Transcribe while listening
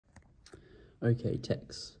Okay,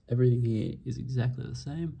 text. Everything here is exactly the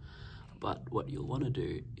same, but what you'll want to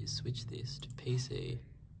do is switch this to PC,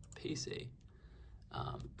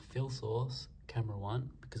 fill source, camera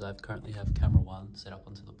 1, because I currently have camera 1 set up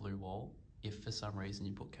onto the blue wall. If for some reason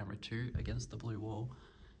you put camera 2 against the blue wall,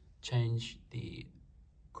 change the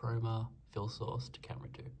chroma fill source to camera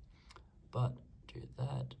 2. But do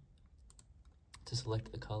that. To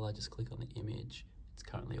select the color, just click on the image. It's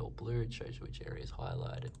currently all blue. It shows you which area is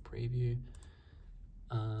highlighted. Preview.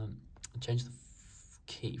 Change the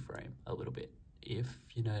keyframe a little bit. If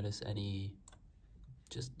you notice any,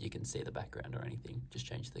 just you can see the background or anything, just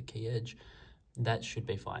change the key edge. That should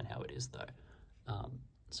be fine how it is though.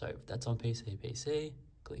 So if that's on PC,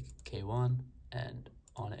 click key 1 and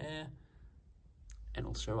on air, and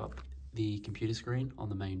it'll show up the computer screen on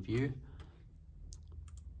the main view.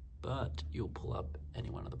 But you'll pull up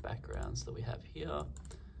any one of the backgrounds that we have here,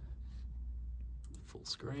 full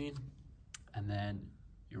screen, and then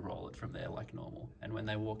you roll it from there like normal. And when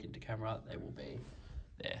they walk into camera, they will be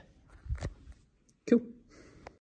there.